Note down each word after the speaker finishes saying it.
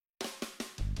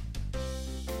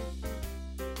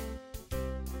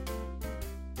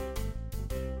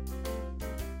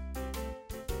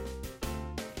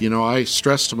I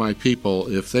stress to my people,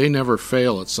 if they never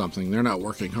fail at something, they're not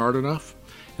working hard enough.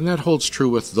 And that holds true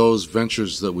with those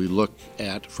ventures that we look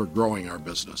at for growing our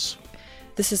business.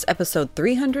 This is episode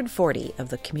 340 of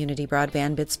the Community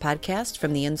Broadband Bits podcast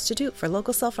from the Institute for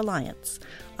Local Self-Reliance.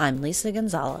 I'm Lisa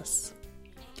Gonzalez.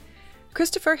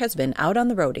 Christopher has been out on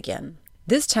the road again.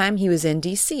 This time he was in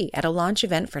D.C. at a launch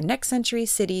event for Next Century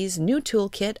City's new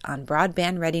toolkit on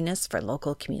broadband readiness for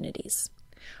local communities.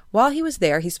 While he was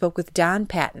there, he spoke with Don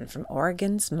Patton from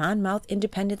Oregon's Monmouth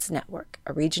Independence Network,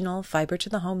 a regional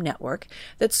fiber-to-the-home network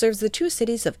that serves the two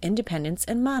cities of Independence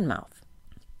and Monmouth.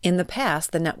 In the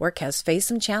past, the network has faced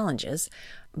some challenges,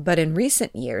 but in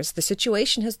recent years, the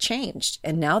situation has changed,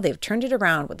 and now they've turned it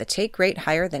around with a take rate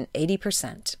higher than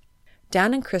 80%.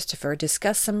 Don and Christopher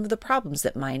discuss some of the problems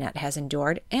that MiNet has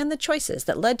endured and the choices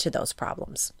that led to those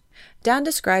problems. Don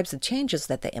describes the changes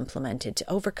that they implemented to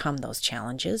overcome those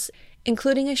challenges,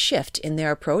 including a shift in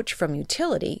their approach from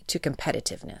utility to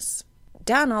competitiveness.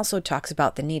 Don also talks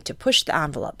about the need to push the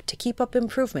envelope to keep up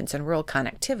improvements in rural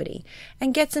connectivity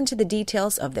and gets into the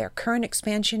details of their current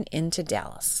expansion into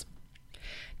Dallas.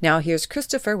 Now here's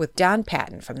Christopher with Don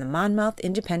Patton from the Monmouth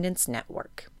Independence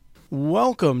Network.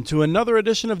 Welcome to another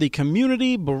edition of the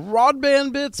Community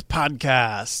Broadband Bits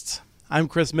podcast. I'm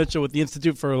Chris Mitchell with the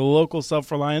Institute for Local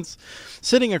Self-Reliance,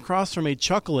 sitting across from a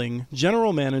chuckling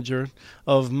general manager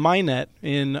of MiNet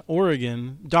in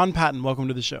Oregon, Don Patton. Welcome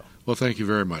to the show. Well, thank you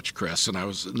very much, Chris. And I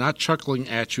was not chuckling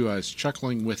at you. I was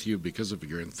chuckling with you because of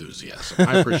your enthusiasm.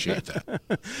 I appreciate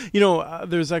that.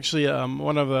 There's actually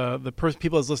one of the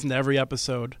people that's listened to every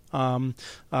episode,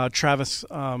 Travis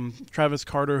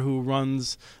Carter, who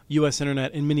runs U.S.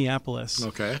 Internet in Minneapolis.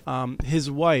 Okay.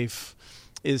 His wife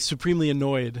is supremely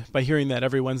annoyed by hearing that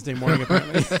every Wednesday morning,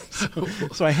 apparently.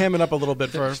 So I ham it up a little bit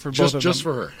for both of them. Just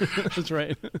for her. That's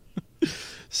right.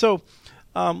 So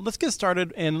let's get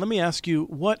started, and let me ask you,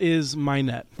 what is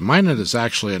MiNet? MiNet is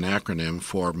actually an acronym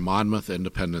for Monmouth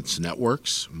Independence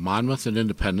Networks. Monmouth and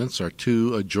Independence are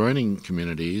two adjoining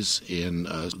communities in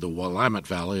the Willamette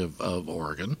Valley of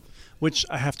Oregon. Which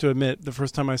I have to admit, the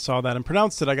first time I saw that and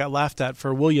pronounced it, I got laughed at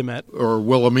for Willamette. Or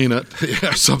Willamette,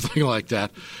 yeah, something like that.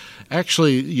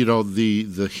 Actually,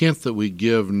 the hint that we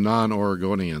give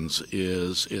non-Oregonians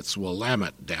is it's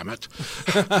Willamette, damn it.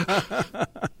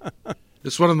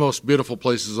 It's one of the most beautiful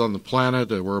places on the planet.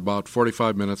 We're about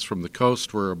 45 minutes from the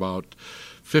coast. We're about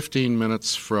 15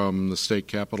 minutes from the state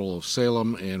capital of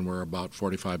Salem, and we're about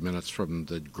 45 minutes from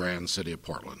the grand city of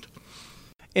Portland.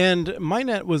 And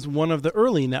MiNet was one of the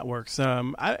early networks.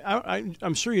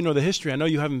 I'm sure you know the history. I know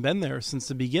you haven't been there since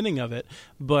the beginning of it,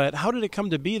 but how did it come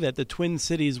to be that the Twin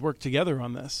Cities worked together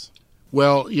on this?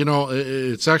 Well,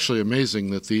 it's actually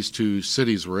amazing that these two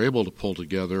cities were able to pull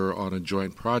together on a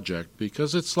joint project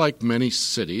because it's like many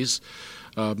cities.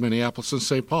 Minneapolis and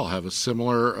St. Paul have a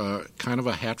similar kind of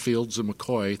a Hatfields and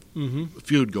McCoy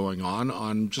feud going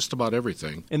on just about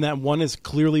everything. And that one is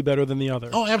clearly better than the other.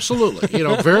 Oh, absolutely.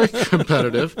 Very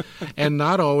competitive and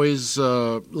not always,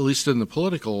 at least in the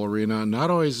political arena, not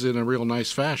always in a real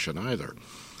nice fashion either.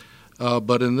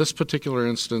 But in this particular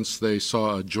instance, they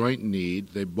saw a joint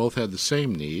need. They both had the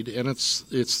same need, and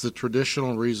it's the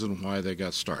traditional reason why they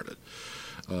got started.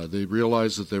 They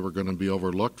realized that they were going to be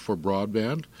overlooked for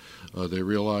broadband. They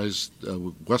realized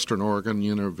Western Oregon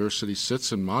University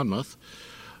sits in Monmouth,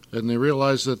 and they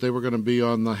realized that they were going to be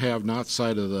on the have-not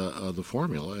side of the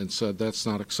formula and said that's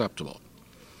not acceptable.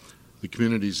 The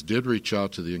communities did reach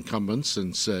out to the incumbents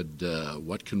and said,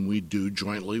 what can we do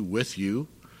jointly with you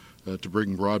to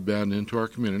bring broadband into our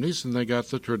communities? And they got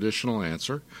the traditional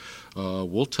answer.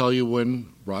 We'll tell you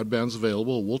when broadband's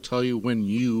available. We'll tell you when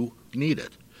you need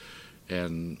it.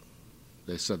 And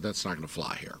they said that's not going to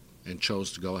fly here, and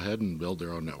chose to go ahead and build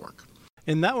their own network.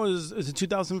 And that is it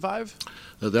 2005?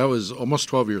 That was almost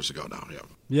 12 years ago now, yeah.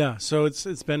 Yeah, so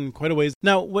it's been quite a ways.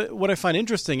 Now, what I find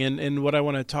interesting and what I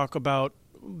want to talk about,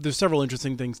 there's several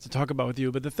interesting things to talk about with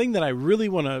you, but the thing that I really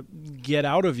want to get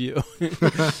out of you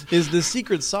is the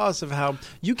secret sauce of how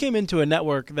you came into a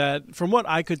network that, from what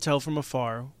I could tell from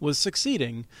afar, was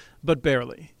succeeding, but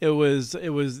barely. It was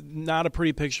not a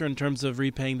pretty picture in terms of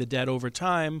repaying the debt over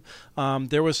time.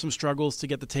 There was some struggles to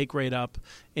get the take rate up,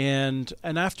 and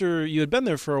after you had been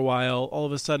there for a while, all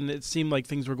of a sudden it seemed like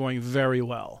things were going very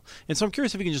well. And so I'm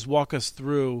curious if you can just walk us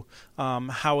through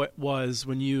how it was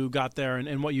when you got there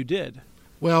and what you did.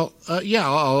 Well,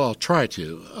 I'll try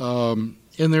to.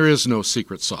 And there is no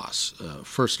secret sauce,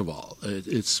 first of all.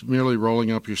 It's merely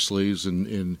rolling up your sleeves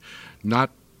and not,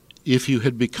 if you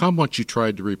had become what you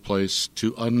tried to replace,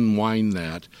 to unwind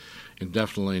that and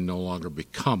definitely no longer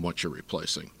become what you're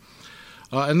replacing.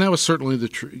 And that was certainly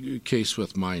the case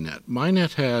with MiNet.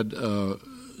 MiNet had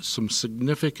some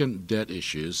significant debt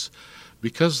issues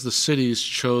because the cities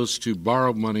chose to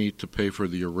borrow money to pay for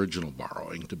the original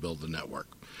borrowing to build the network,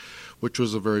 which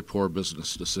was a very poor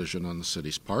business decision on the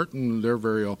city's part, and they're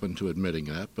very open to admitting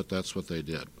that, but that's what they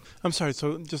did. I'm sorry,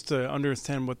 so just to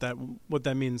understand what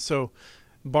that means. So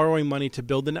borrowing money to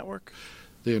build the network?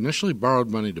 They initially borrowed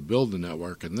money to build the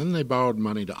network, and then they borrowed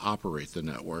money to operate the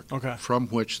network, from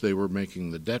which they were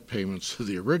making the debt payments to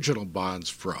the original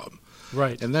bonds from.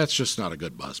 Right. And that's just not a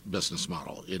good business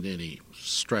model in any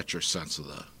stretch or sense of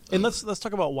the... And let's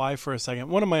talk about why for a second.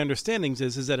 One of my understandings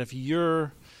is that if you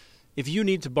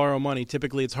need to borrow money,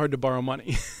 typically it's hard to borrow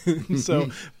money. So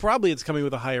probably it's coming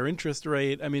with a higher interest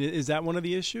rate. I mean, is that one of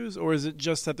the issues? Or is it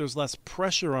just that there's less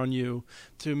pressure on you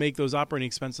to make those operating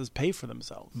expenses pay for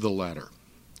themselves? The latter.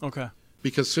 Okay.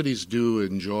 Because cities do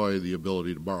enjoy the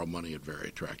ability to borrow money at very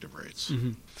attractive rates.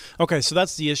 Mm-hmm. Okay, so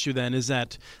that's the issue then, is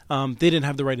that they didn't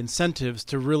have the right incentives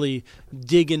to really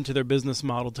dig into their business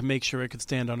model to make sure it could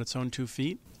stand on its own 2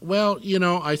 feet? Well,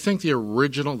 I think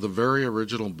the very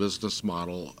original business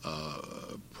model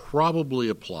probably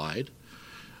applied,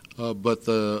 but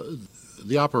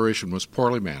the operation was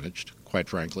poorly managed, quite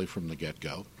frankly, from the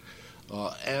get-go.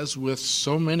 As with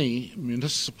so many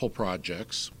municipal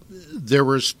projects, there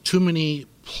was too many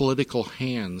political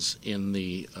hands in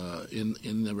the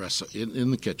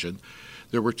kitchen.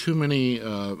 There were too many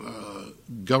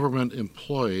government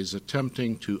employees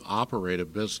attempting to operate a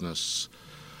business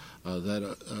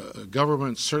that a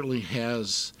government certainly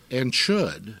has and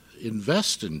should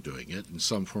invest in doing it in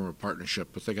some form of partnership,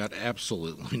 but they got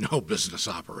absolutely no business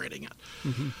operating it.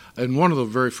 Mm-hmm. And one of the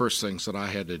very first things that I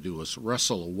had to do was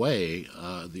wrestle away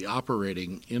the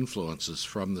operating influences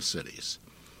from the cities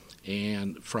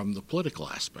and from the political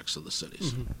aspects of the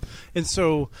cities. Mm-hmm. And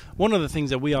so one of the things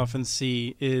that we often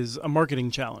see is a marketing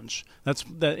challenge. That's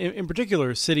that in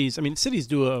particular cities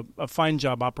do a fine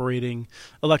job operating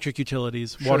electric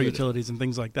utilities, water utilities, and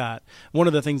things like that. One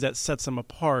of the things that sets them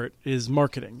apart is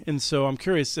marketing. And so I'm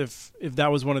curious if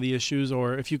that was one of the issues,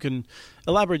 or if you can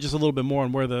elaborate just a little bit more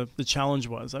on where the challenge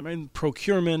was. I mean,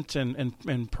 procurement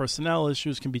and personnel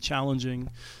issues can be challenging.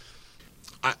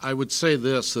 I would say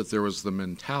that there was the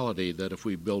mentality that if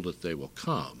we build it, they will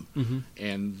come. Mm-hmm.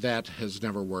 And that has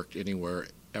never worked anywhere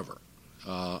ever.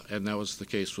 And that was the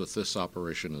case with this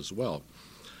operation as well.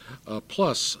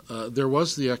 Plus, there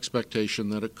was the expectation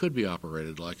that it could be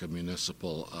operated like a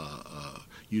municipal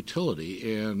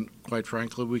utility. And quite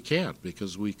frankly, we can't,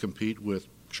 because we compete with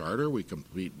Charter, we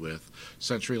compete with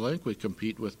CenturyLink, we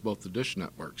compete with both the dish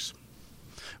networks.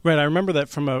 Right, I remember that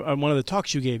from one of the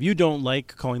talks you gave. You don't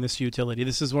like calling this a utility.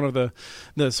 This is one of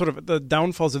the sort of the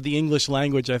downfalls of the English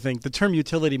language, I think. The term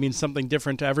utility means something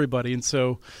different to everybody, and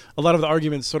so a lot of the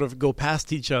arguments sort of go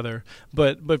past each other.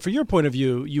 But for your point of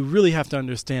view, you really have to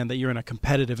understand that you're in a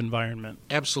competitive environment.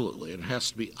 Absolutely. It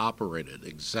has to be operated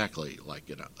exactly like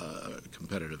in a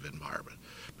competitive environment,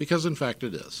 because in fact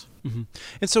it is. Mm-hmm.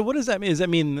 And so what does that mean? Does that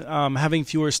mean having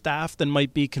fewer staff than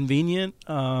might be convenient?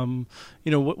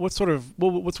 What's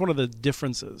one of the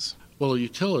differences? Well, a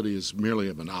utility is merely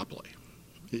a monopoly.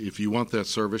 If you want that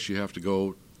service, you have to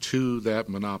go to that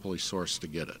monopoly source to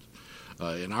get it.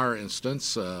 In our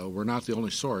instance, we're not the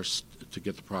only source to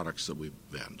get the products that we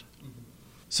vend.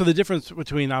 So the difference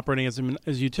between operating as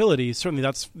a utility, certainly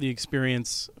that's the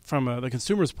experience from the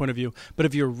consumer's point of view. But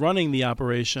if you're running the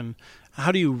operation,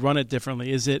 how do you run it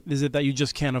differently? Is it that you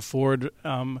just can't afford?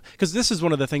 Because this is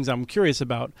one of the things I'm curious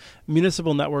about.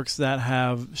 Municipal networks that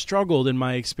have struggled, in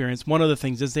my experience, one of the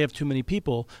things is they have too many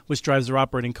people, which drives their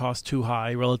operating costs too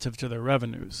high relative to their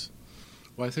revenues.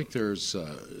 Well, I think there's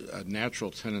a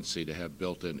natural tendency to have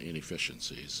built-in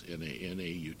inefficiencies in a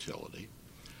utility.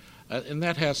 And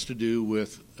that has to do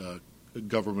with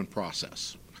government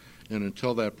process. And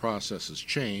until that process is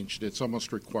changed, it's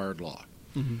almost required law.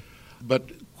 Mm-hmm.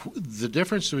 But the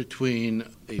difference between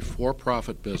a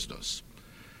for-profit business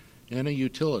and a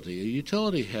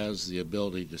utility has the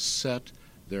ability to set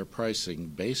their pricing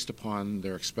based upon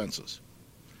their expenses.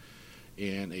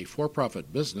 And a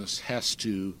for-profit business has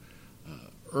to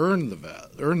earn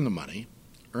the money,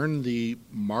 earn the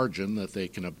margin that they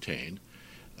can obtain,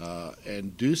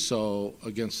 and do so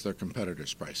against their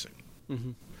competitors' pricing.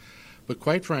 Mm-hmm. But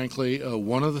quite frankly,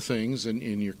 one of the things, and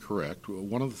you're correct,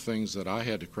 one of the things that I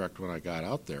had to correct when I got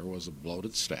out there was a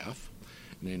bloated staff,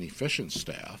 an inefficient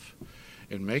staff,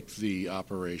 and make the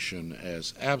operation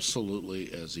as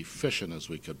absolutely as efficient as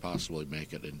we could possibly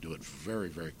make it, and do it very,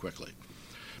 very quickly.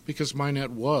 Because MyNet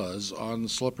was on the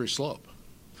slippery slope.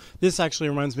 This actually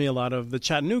reminds me a lot of the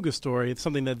Chattanooga story. It's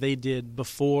something that they did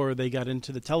before they got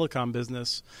into the telecom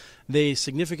business. They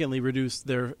significantly reduced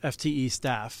their FTE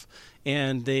staff,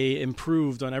 and they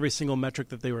improved on every single metric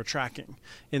that they were tracking.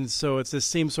 And so it's this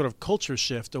same sort of culture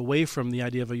shift away from the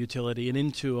idea of a utility and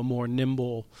into a more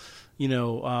nimble,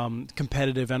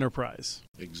 competitive enterprise.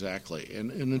 Exactly.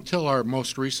 And until our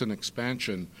most recent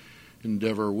expansion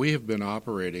endeavor, we have been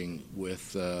operating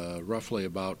with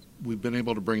we've been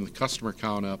able to bring the customer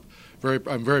count up.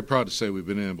 I'm very proud to say we've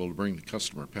been able to bring the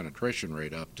customer penetration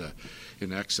rate up to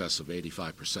in excess of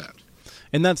 85%.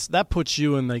 And that puts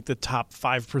you in like the top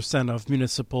 5% of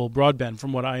municipal broadband,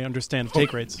 from what I understand,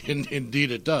 take rates.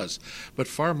 Indeed it does. But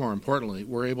far more importantly,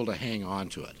 we're able to hang on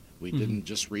to it. We didn't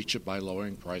just reach it by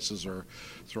lowering prices or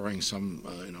throwing some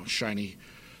shiny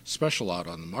special out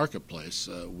on the marketplace.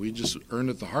 We just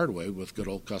earned it the hard way with good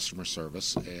old customer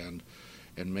service and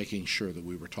making sure that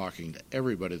we were talking to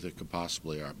everybody that could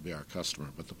possibly be our customer.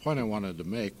 But the point I wanted to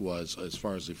make was, as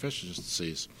far as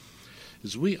efficiencies,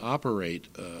 is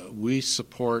we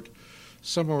support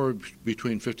somewhere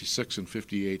between 5,600 and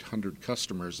 5,800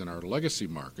 customers in our legacy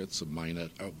markets of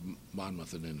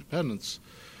Monmouth and Independence.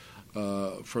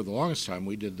 For the longest time,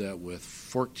 we did that with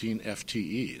 14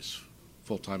 FTEs,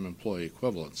 full-time employee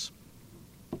equivalents.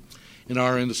 In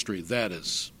our industry, that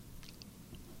is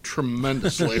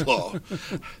tremendously low.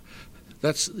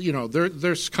 That's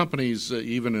there's companies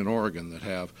even in Oregon that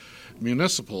have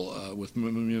municipal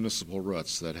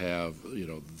roots that have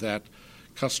that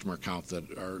customer count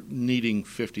that are needing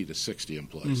 50 to 60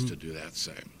 employees to do that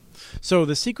same. So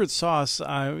the secret sauce,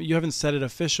 you haven't said it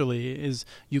officially, is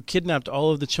you kidnapped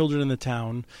all of the children in the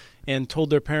town and told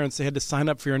their parents they had to sign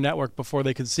up for your network before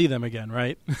they could see them again,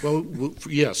 right? Well,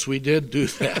 yes, we did do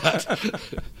that.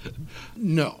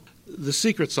 No. The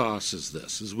secret sauce is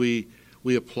this, is we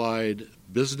applied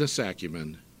business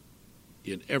acumen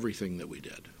in everything that we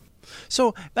did.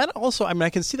 So that also, I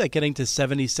can see that getting to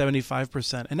 70,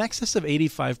 75%, in excess of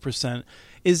 85%.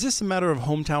 Is this a matter of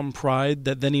hometown pride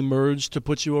that then emerged to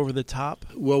put you over the top?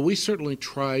 Well, we certainly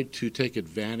tried to take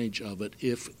advantage of it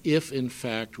if in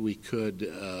fact we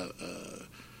could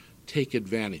take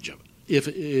advantage of it.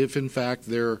 If in fact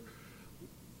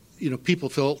people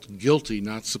felt guilty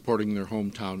not supporting their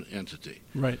hometown entity.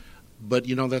 Right. But,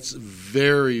 that's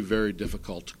very, very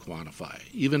difficult to quantify.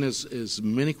 Even as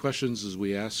many questions as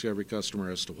we ask every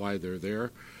customer as to why they're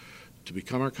there to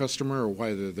become our customer or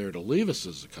why they're there to leave us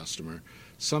as a customer,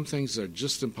 some things are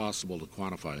just impossible to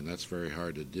quantify, and that's very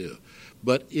hard to do.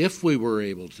 But if we were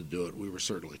able to do it, we were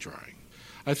certainly trying.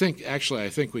 I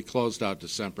think we closed out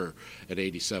December at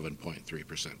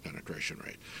 87.3% penetration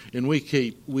rate. And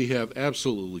we have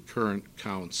absolutely current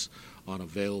counts on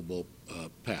available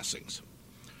passings.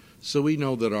 So we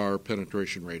know that our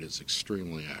penetration rate is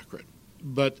extremely accurate.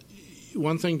 But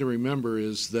one thing to remember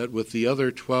is that with the other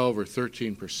 12 or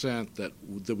 13%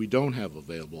 that we don't have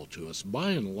available to us,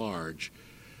 by and large,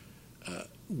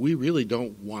 we really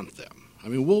don't want them. I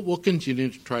mean, we'll continue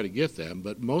to try to get them,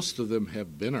 but most of them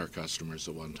have been our customers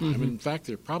at one time. Mm-hmm. In fact,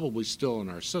 they're probably still in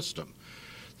our system.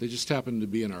 They just happen to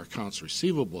be in our accounts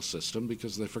receivable system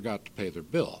because they forgot to pay their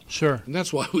bill. Sure. And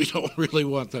that's why we don't really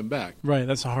want them back. Right,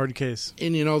 that's a hard case.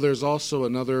 And, there's also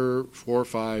another 4,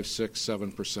 5, 6,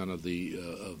 7% of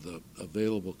the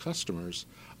available customers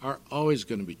are always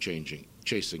going to be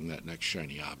chasing that next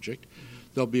shiny object. Mm-hmm.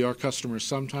 They'll be our customers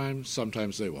sometimes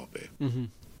they won't be. Mm-hmm.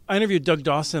 I interviewed Doug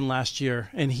Dawson last year,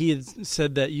 and he had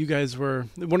said that you guys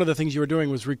one of the things you were doing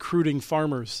was recruiting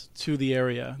farmers to the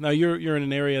area. Now, you're in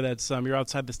an area that's, you're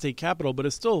outside the state capital, but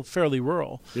it's still fairly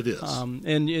rural. It is.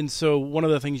 And so one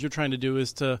of the things you're trying to do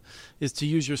is to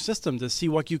use your system to see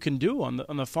what you can do on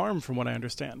the farm, from what I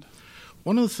understand.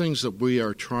 One of the things that we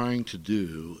are trying to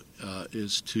do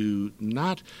is to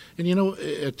not,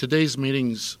 at today's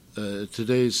meetings,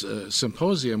 today's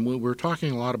symposium, we're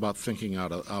talking a lot about thinking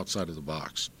outside of the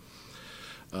box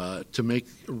to make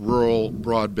rural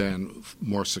broadband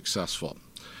more successful.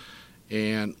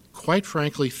 And quite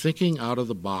frankly, thinking out of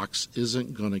the box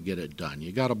isn't going to get it done.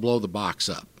 You got to blow the box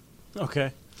up.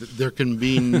 Okay. There can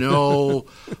be no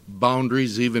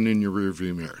boundaries even in your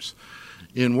rearview mirrors.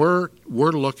 And we're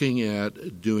looking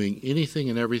at doing anything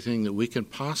and everything that we can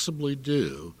possibly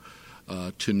do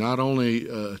to not only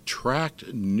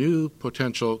attract new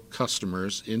potential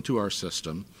customers into our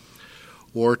system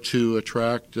or to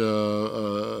attract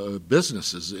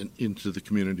businesses into the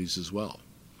communities as well.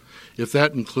 If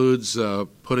that includes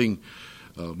putting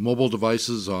mobile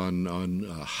devices on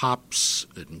hops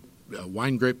and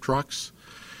wine grape trucks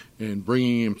and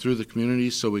bringing them through the community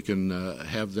so we can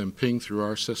have them ping through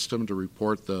our system to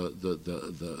report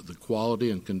the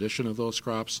quality and condition of those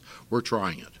crops, we're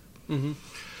trying it. Mm-hmm.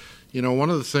 You know, one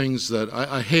of the things that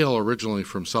I hail originally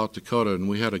from South Dakota, and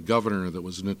we had a governor that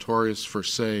was notorious for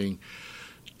saying,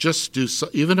 just do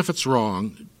even if it's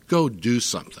wrong, go do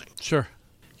something. Sure.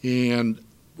 And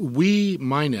we,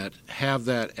 MyNet, have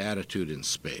that attitude in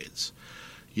spades.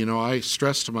 You know, I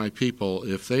stress to my people,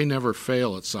 if they never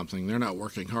fail at something, they're not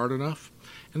working hard enough.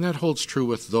 And that holds true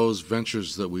with those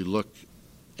ventures that we look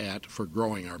at for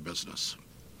growing our business.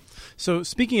 So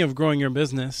speaking of growing your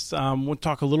business, we'll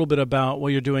talk a little bit about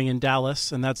what you're doing in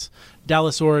Dallas, and that's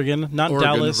Dallas, Oregon, not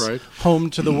Oregon, Dallas, right. Home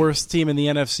to the worst team in the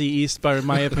NFC East, by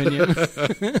my opinion,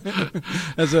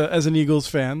 as an Eagles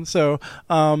fan. So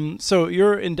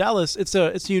you're in Dallas. It's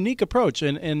a unique approach,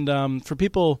 and for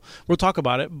people, we'll talk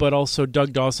about it, but also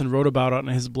Doug Dawson wrote about it on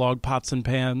his blog, Pots and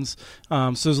Pans.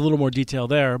 So there's a little more detail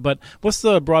there. But what's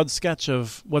the broad sketch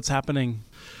of what's happening?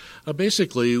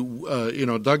 Basically,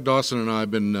 Doug Dawson and I have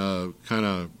been kind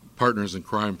of partners in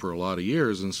crime for a lot of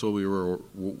years, and so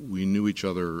we knew each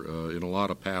other in a lot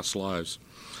of past lives.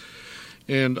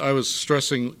 And I was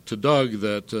stressing to Doug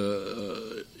that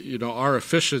our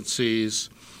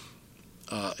efficiencies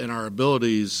and our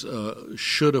abilities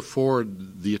should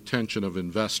afford the attention of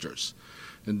investors.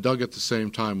 And Doug at the same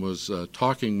time was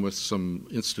talking with some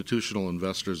institutional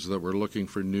investors that were looking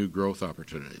for new growth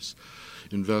opportunities.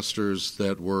 Investors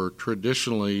that were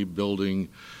traditionally building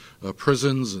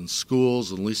prisons and schools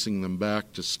and leasing them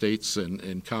back to states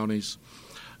and counties.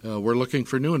 We're looking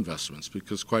for new investments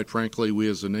because, quite frankly, we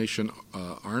as a nation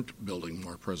aren't building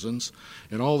more prisons.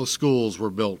 And all the schools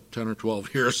were built 10 or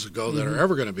 12 years ago that are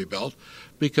ever going to be built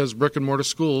because brick-and-mortar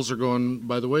schools are going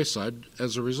by the wayside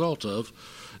as a result of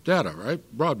data, right?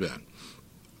 Broadband.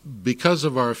 Because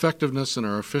of our effectiveness and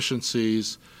our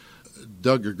efficiencies,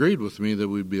 Doug agreed with me that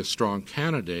we'd be a strong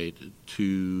candidate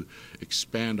to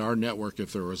expand our network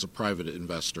if there was a private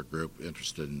investor group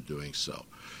interested in doing so.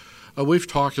 We've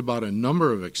talked about a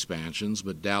number of expansions,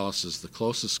 but Dallas is the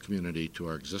closest community to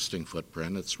our existing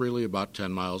footprint. It's really about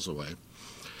 10 miles away.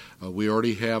 We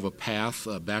already have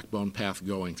a backbone path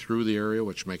going through the area,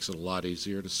 which makes it a lot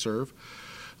easier to serve.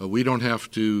 We don't have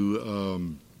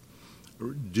to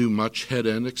do much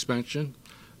head-end expansion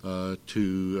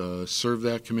to serve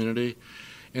that community.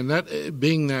 And that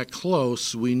being that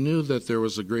close, we knew that there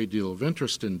was a great deal of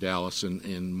interest in Dallas and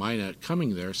in MyNet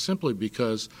coming there simply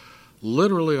because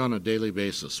literally on a daily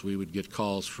basis we would get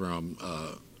calls from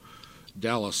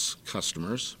Dallas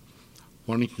customers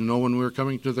wanting to know when we were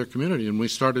coming to their community. And we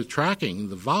started tracking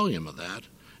the volume of that,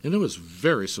 and it was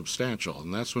very substantial.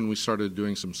 And that's when we started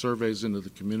doing some surveys into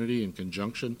the community in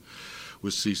conjunction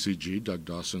with CCG, Doug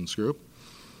Dawson's group,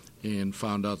 and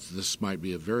found out that this might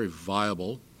be a very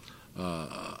viable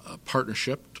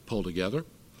partnership to pull together.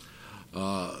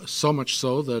 So much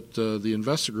so that the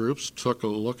investor groups took a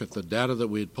look at the data that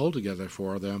we had pulled together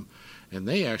for them, and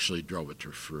they actually drove it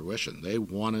to fruition. They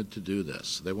wanted to do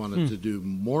this. They wanted to do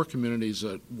more communities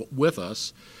with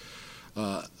us,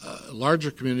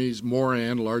 larger communities,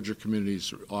 larger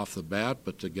communities off the bat,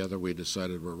 but together we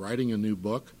decided we're writing a new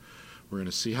book. We're going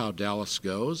to see how Dallas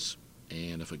goes.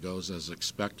 And if it goes as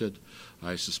expected,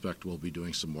 I suspect we'll be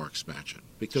doing some more expansion.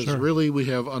 Because really we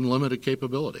have unlimited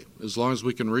capability as long as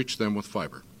we can reach them with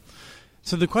fiber.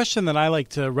 So the question that I like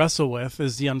to wrestle with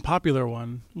is the unpopular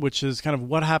one, which is kind of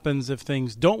what happens if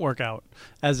things don't work out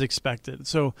as expected.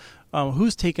 So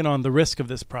who's taken on the risk of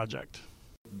this project?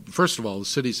 First of all, the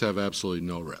cities have absolutely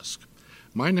no risk.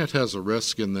 MyNet has a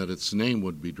risk in that its name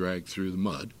would be dragged through the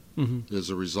mud as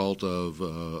a result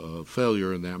of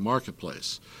failure in that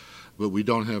marketplace. But we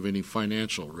don't have any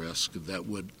financial risk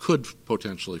that could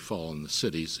potentially fall on the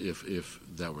cities if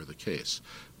that were the case.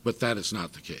 But that is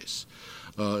not the case.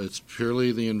 It's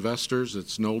purely the investors.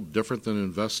 It's no different than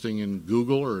investing in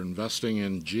Google or investing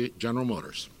in General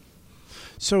Motors.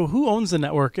 So who owns the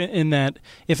network in that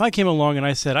if I came along and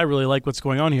I said, I really like what's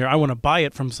going on here, I want to buy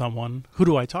it from someone, who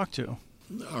do I talk to?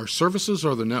 Our services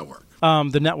or the network?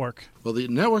 The network. Well, the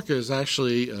network is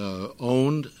actually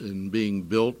owned and being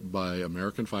built by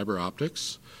American Fiber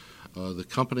Optics. The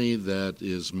company that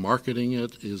is marketing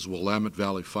it is Willamette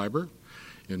Valley Fiber,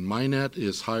 and MyNet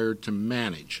is hired to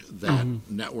manage that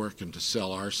network and to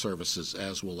sell our services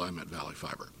as Willamette Valley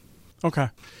Fiber. Okay.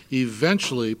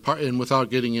 Eventually, and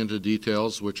without getting into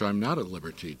details, which I'm not at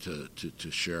liberty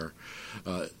to share,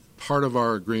 part of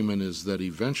our agreement is that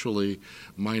eventually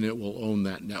MyNet will own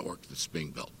that network that's being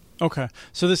built. Okay.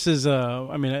 So this is,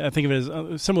 I think of it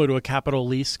as similar to a capital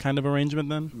lease kind of arrangement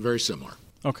then? Very similar.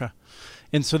 Okay.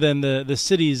 And so then the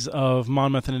cities of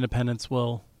Monmouth and Independence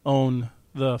will own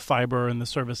the fiber and the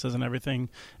services and everything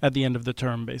at the end of the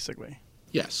term, basically?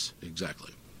 Yes,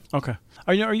 exactly. Okay.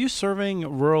 Are you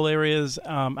serving rural areas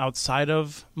outside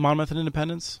of Monmouth and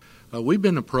Independence? We've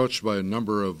been approached by a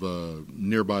number of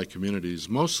nearby communities,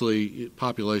 mostly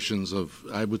populations of,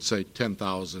 I would say,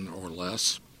 10,000 or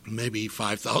less, maybe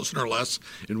 5,000 or less,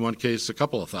 in one case a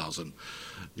couple of thousand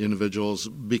individuals,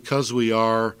 because we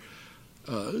are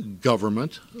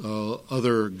government.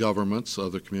 Other governments,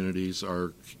 other communities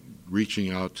are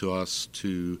reaching out to us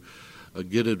to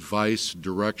get advice,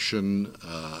 direction,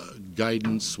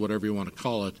 guidance, whatever you want to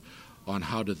call it, on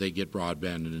how do they get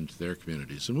broadband into their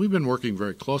communities. And we've been working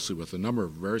very closely with a number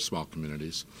of very small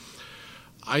communities.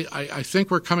 I think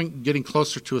we're getting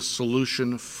closer to a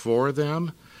solution for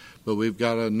them, but we've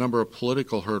got a number of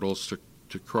political hurdles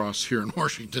to cross here in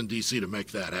Washington, D.C. to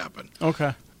make that happen.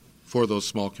 Okay. For those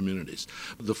small communities.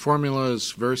 The formula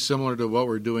is very similar to what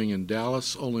we're doing in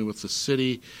Dallas, only with the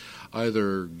city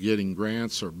either getting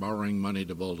grants or borrowing money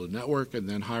to build a network and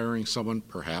then hiring someone,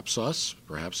 perhaps us,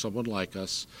 perhaps someone like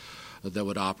us, that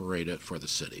would operate it for the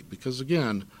city. Because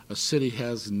again, a city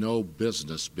has no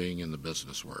business being in the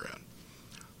business we're in.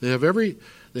 They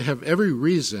have every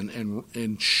reason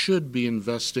and should be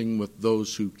investing with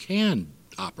those who can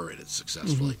operate it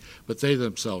successfully, but they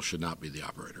themselves should not be the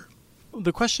operator.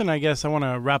 The question I guess I want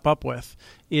to wrap up with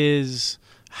is,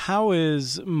 how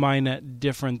is MyNet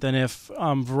different than if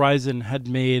Verizon had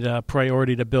made a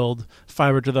priority to build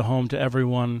fiber to the home to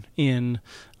everyone in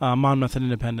Monmouth and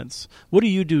Independence? What do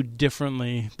you do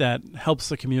differently that helps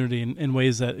the community in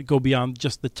ways that go beyond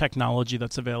just the technology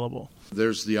that's available?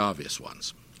 There's the obvious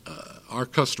ones. Our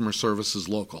customer service is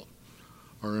local.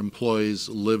 Our employees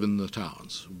live in the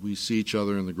towns. We see each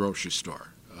other in the grocery store.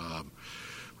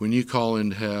 When you call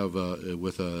in to have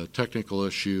with a technical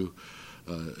issue,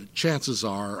 chances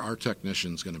are our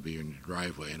technician's going to be in your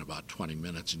driveway in about 20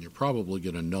 minutes, and you're probably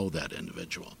going to know that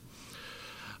individual.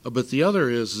 But the other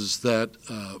is that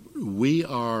we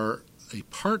are a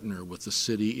partner with the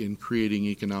city in creating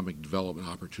economic development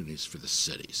opportunities for the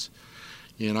cities.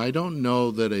 And I don't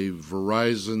know that a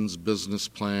Verizon's business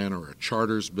plan or a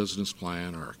Charter's business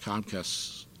plan or a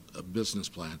Comcast's business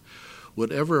plan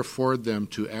would ever afford them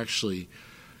to actually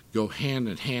go hand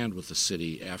in hand with the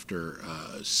city after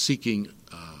seeking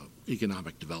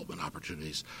economic development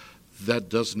opportunities. That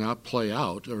does not play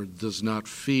out or does not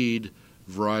feed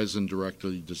Verizon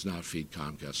directly, does not feed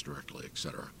Comcast directly, et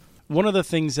cetera. One of the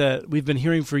things that we've been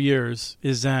hearing for years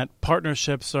is that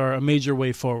partnerships are a major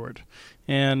way forward.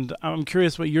 And I'm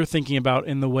curious what you're thinking about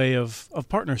in the way of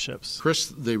partnerships. Chris,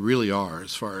 they really are,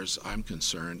 as far as I'm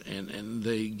concerned, and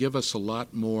they give us a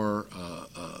lot more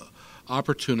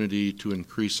opportunity to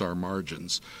increase our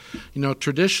margins. You know,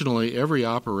 traditionally, every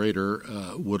operator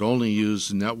would only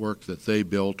use network that they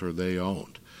built or they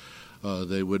owned.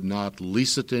 They would not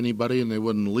lease it to anybody, and they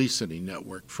wouldn't lease any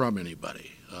network from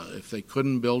anybody. If they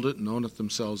couldn't build it and own it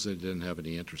themselves, they didn't have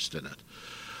any interest in it.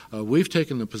 We've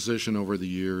taken the position over the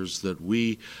years that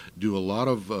we do a lot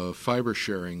of fiber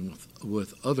sharing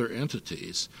with other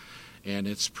entities, and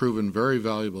it's proven very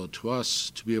valuable to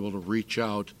us to be able to reach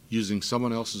out using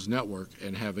someone else's network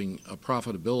and having a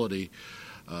profitability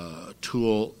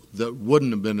tool that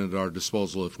wouldn't have been at our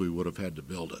disposal if we would have had to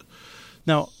build it.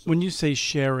 Now, when you say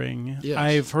sharing, yes.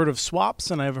 I've heard of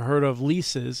swaps and I've heard of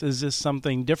leases. Is this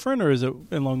something different, or is it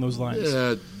along those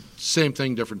lines? Same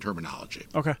thing, different terminology.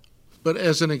 Okay. But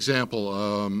as an example,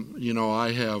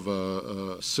 I have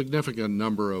a significant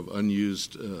number of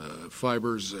unused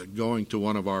fibers going to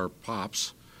one of our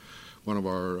POPs, one of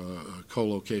our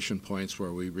co-location points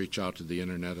where we reach out to the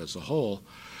Internet as a whole.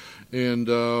 And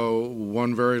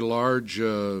one very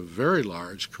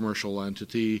large commercial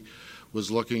entity was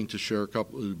looking to share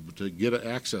to get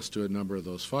access to a number of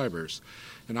those fibers.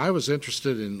 And I was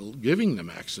interested in giving them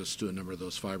access to a number of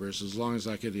those fibers as long as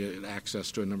I could get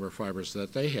access to a number of fibers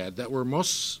that they had that were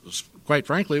quite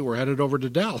frankly, were headed over to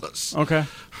Dallas. Okay.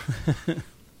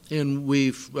 And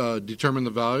we've determined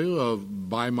the value of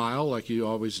by mile, like you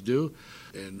always do,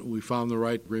 and we found the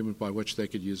right agreement by which they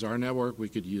could use our network, we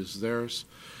could use theirs,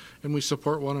 and we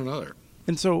support one another.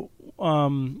 And so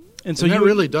that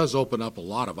really does open up a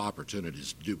lot of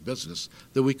opportunities to do business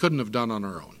that we couldn't have done on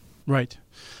our own. Right.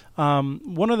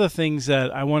 One of the things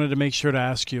that I wanted to make sure to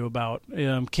ask you about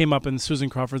came up in Susan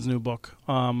Crawford's new book,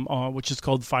 which is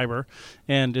called Fiber,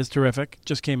 and is terrific.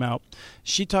 Just came out.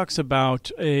 She talks about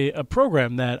a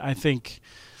program that I think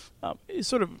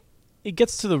it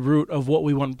gets to the root of what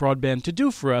we want broadband to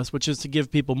do for us, which is to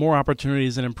give people more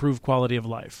opportunities and improve quality of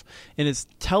life. And it's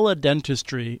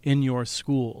teledentistry in your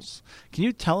schools. Can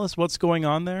you tell us what's going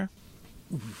on there?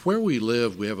 Where we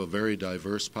live, we have a very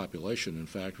diverse population. In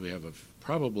fact, we have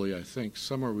probably, I think,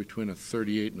 somewhere between a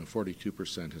 38 and a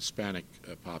 42% Hispanic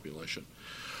population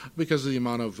because of the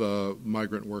amount of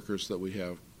migrant workers that we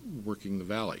have working the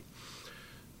valley.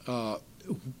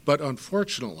 But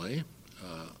unfortunately,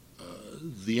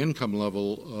 the income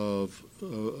level of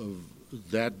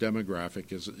that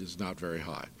demographic is not very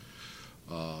high.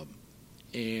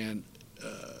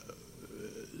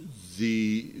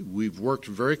 We've worked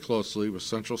very closely with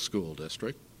Central School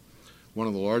District, one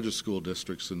of the largest school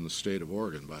districts in the state of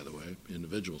Oregon, by the way,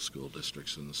 individual school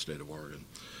districts in the state of Oregon,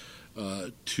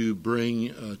 to bring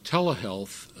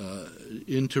telehealth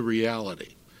into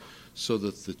reality so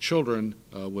that the children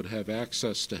would have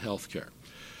access to health care.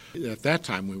 At that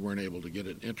time, we weren't able to get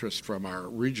an interest from our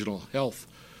regional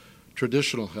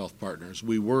traditional health partners.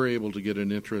 We were able to get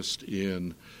an interest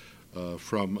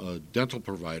from dental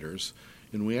providers,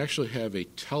 and we actually have a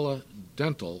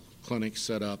teledental clinic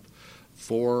set up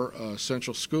for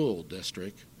Central School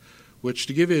District, which,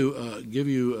 to give you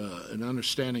an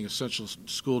understanding of Central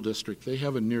School District, they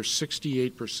have a near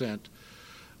 68%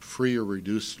 free or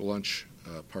reduced lunch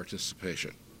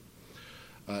participation.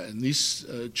 And these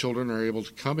children are able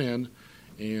to come in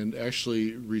and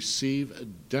actually receive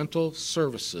dental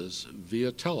services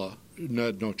via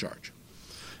no charge.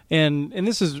 And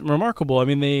this is remarkable. I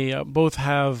mean, they both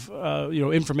have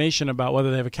information about whether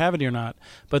they have a cavity or not,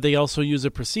 but they also use a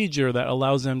procedure that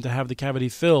allows them to have the cavity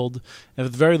filled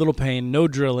with very little pain, no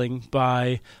drilling,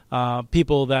 by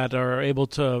people that are able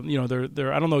to,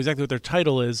 they're I don't know exactly what their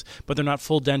title is, but they're not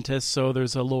full dentists, so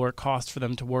there's a lower cost for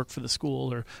them to work for the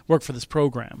school or work for this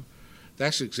program.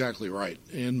 That's exactly right.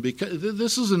 And because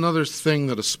this is another thing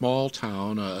that a small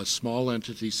town, a small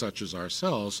entity such as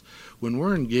ourselves, when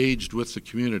we're engaged with the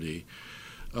community,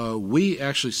 we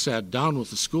actually sat down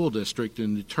with the school district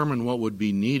and determined what would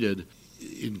be needed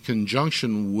in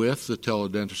conjunction with the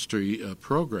teledentistry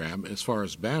program as far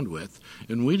as bandwidth,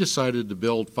 and we decided to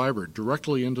build fiber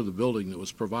directly into the building that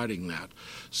was providing that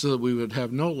so that we would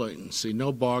have no latency,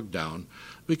 no bog down,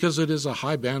 because it is a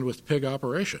high bandwidth pig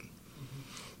operation.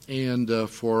 And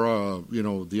for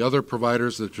the other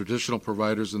providers, the traditional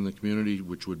providers in the community,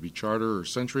 which would be Charter or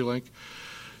CenturyLink,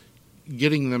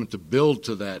 getting them to build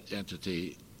to that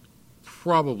entity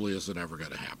probably isn't ever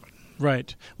going to happen.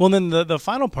 Right. Well, then the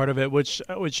final part of it, which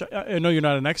I know you're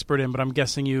not an expert in, but I'm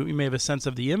guessing you may have a sense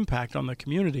of the impact on the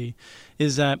community,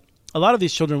 is that a lot of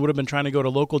these children would have been trying to go to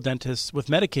local dentists with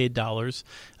Medicaid dollars.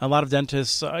 A lot of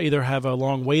dentists either have a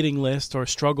long waiting list or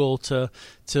struggle to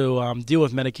deal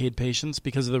with Medicaid patients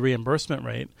because of the reimbursement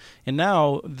rate. And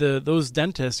now those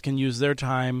dentists can use their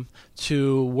time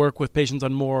to work with patients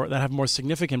on that have more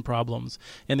significant problems.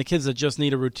 And the kids that just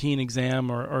need a routine exam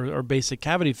or basic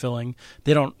cavity filling,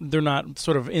 they're not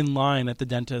sort of in line at the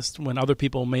dentist when other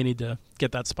people may need to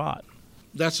get that spot.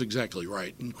 That's exactly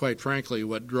right. And quite frankly,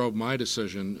 what drove my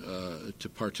decision to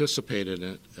participate in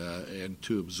it and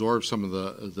to absorb some of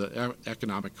the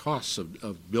economic costs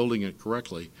of building it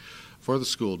correctly for the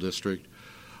school district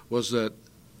was that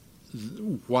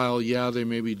while, they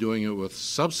may be doing it with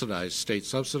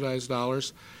state-subsidized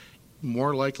dollars,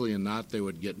 more likely than not, they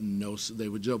would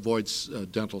avoid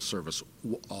dental service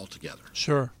altogether.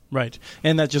 Sure, right.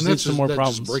 And that just leads to more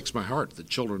problems. That just breaks my heart that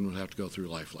children would have to go through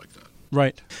life like that.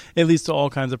 Right. It leads to all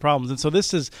kinds of problems. And so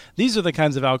these are the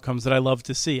kinds of outcomes that I love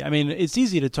to see. I mean, it's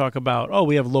easy to talk about,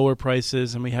 we have lower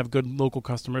prices and we have good local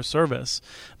customer service.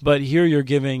 But here you're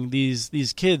giving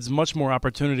these kids much more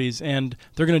opportunities, and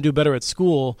they're going to do better at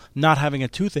school not having a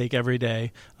toothache every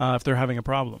day if they're having a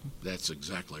problem. That's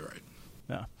exactly right.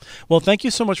 Yeah. Well, thank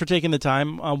you so much for taking the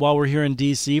time while we're here in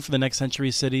D.C. for the Next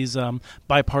Century Cities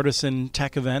bipartisan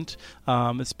tech event.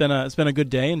 It's been a good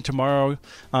day, and tomorrow,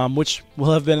 which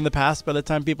will have been in the past by the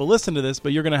time people listen to this,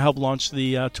 but you're going to help launch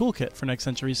the toolkit for Next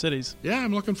Century Cities. Yeah,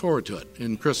 I'm looking forward to it.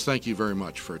 And Chris, thank you very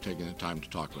much for taking the time to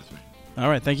talk with me. All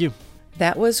right, thank you.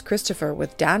 That was Christopher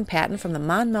with Don Patton from the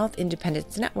Monmouth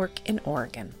Independence Network in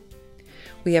Oregon.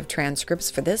 We have transcripts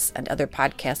for this and other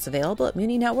podcasts available at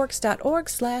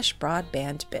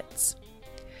muninetworks.org/broadbandbits.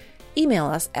 Email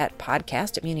us at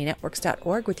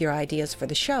podcast@muninetworks.org with your ideas for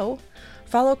the show.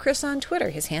 Follow Chris on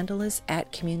Twitter. His handle is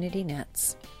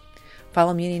 @CommunityNets.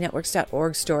 Follow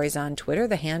muninetworks.org stories on Twitter.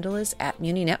 The handle is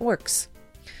 @muninetworks.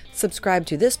 Subscribe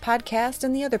to this podcast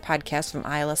and the other podcasts from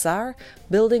ILSR,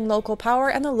 Building Local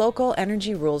Power, and the Local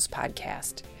Energy Rules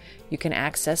podcast. You can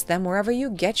access them wherever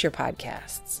you get your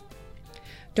podcasts.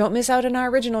 Don't miss out on our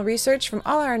original research from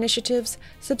all our initiatives.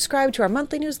 Subscribe to our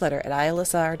monthly newsletter at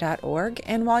ilsr.org,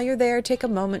 and while you're there, take a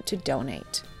moment to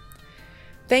donate.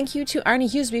 Thank you to Arnie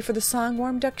Huseby for the song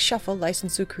Warm Duck Shuffle,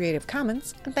 licensed through Creative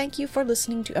Commons, and thank you for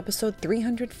listening to episode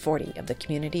 340 of the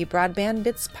Community Broadband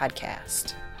Bits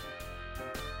podcast.